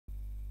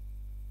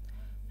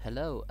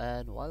Hello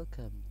and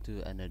welcome to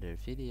another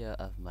video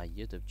of my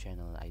YouTube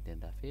channel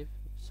Identify.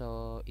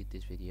 So in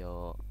this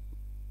video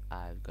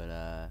I'm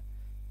gonna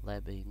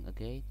labeling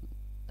again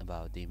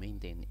about the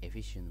maintain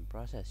efficient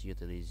process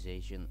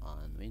utilization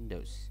on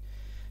Windows.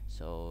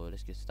 So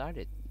let's get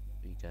started.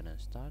 We're gonna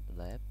start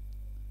lab.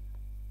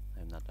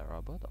 I'm not a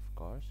robot, of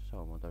course.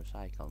 So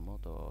motorcycle.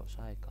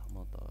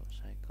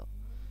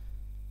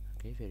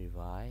 Okay,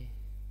 verify.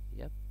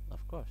 Yep,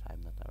 of course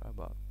I'm not a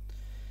robot.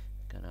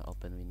 Gonna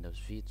open Windows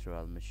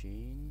Virtual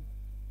Machine.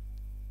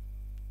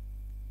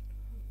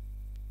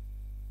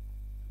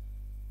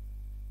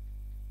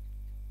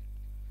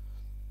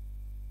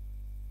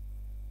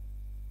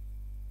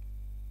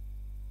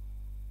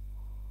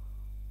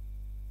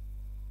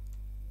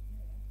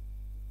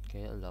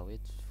 Okay, allow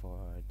it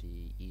for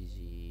the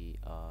easy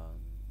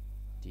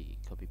the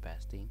copy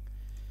pasting,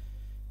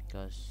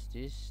 because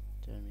this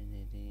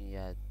terminating,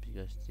 yeah,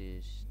 because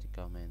this the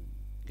command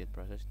get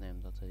process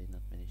name totally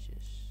not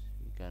malicious.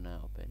 We're gonna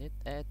open it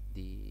at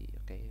the,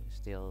 okay,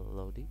 still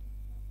loading.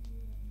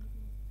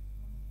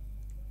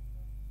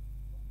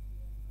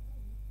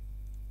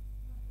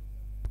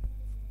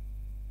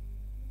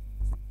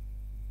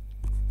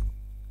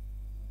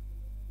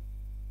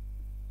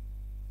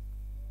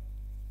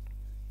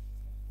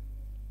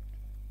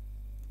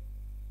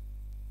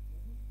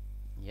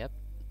 Yep,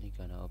 we're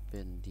gonna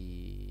open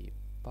the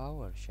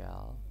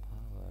PowerShell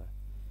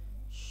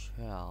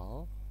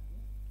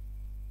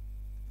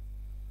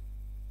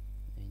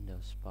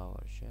Windows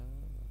PowerShell.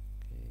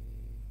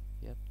 Okay,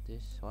 yep,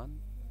 this one.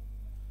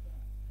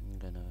 I'm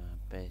gonna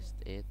paste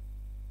it,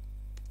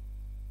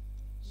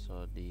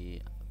 so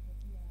the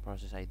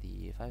process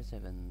ID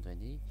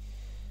 5720.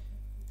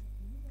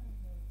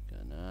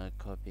 Gonna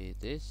copy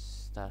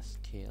this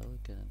task kill,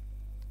 gonna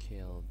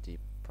kill the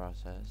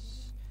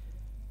process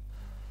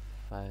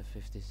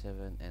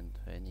 557 and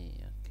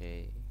 20.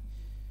 Okay,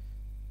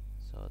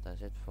 so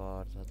that's it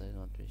for today.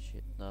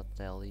 Not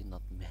tally,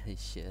 not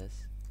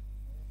malicious.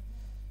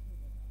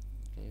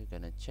 Okay, we're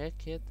gonna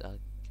check it.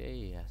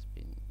 Okay, it has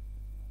been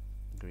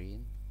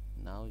green.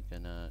 Now we're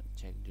gonna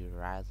check the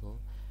rattle.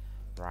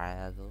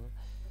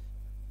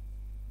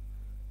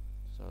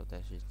 So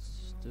that's it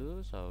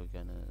too. So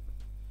we're gonna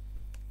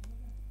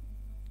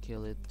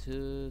kill it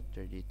to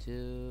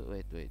 32.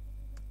 Wait.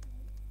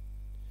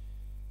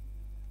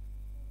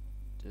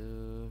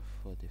 To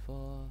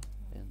 44.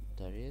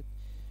 Enter it.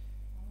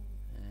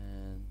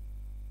 And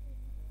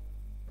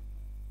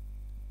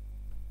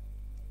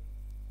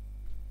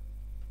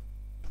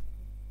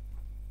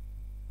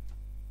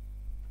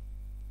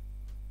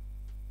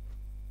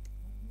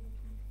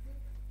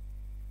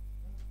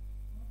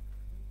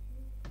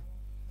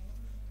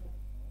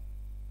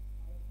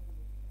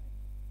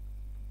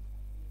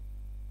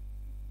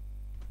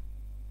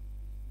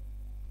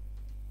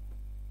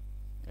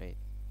wait.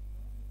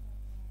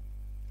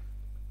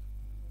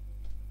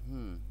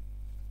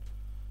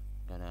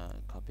 Gonna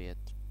copy it.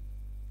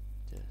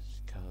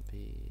 Just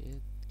copy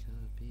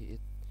it.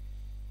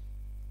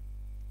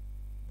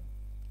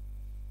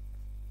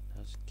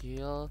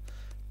 Skill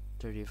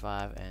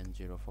 35 and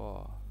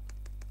 04.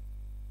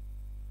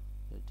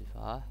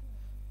 35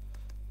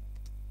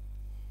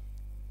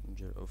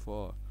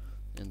 04.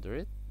 Enter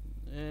it.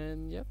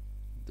 And yep,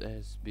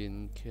 has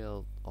been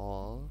killed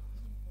all.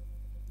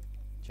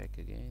 Check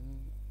again.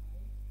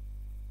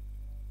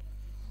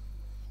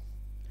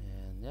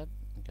 And yep,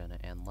 I'm gonna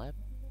end lab.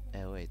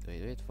 Wait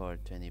for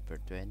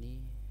 20/20.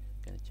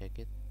 Gonna check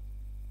it.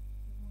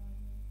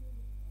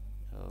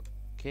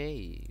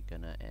 Okay,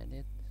 gonna end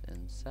it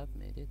and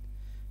submit it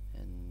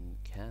and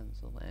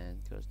cancel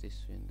and close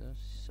this window.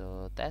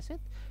 So that's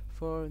it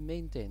for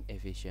maintain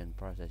efficient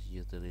process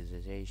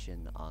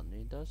utilization on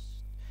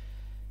Windows.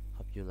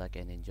 Hope you like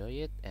and enjoy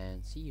it,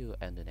 and see you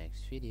in the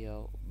next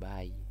video.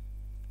 Bye.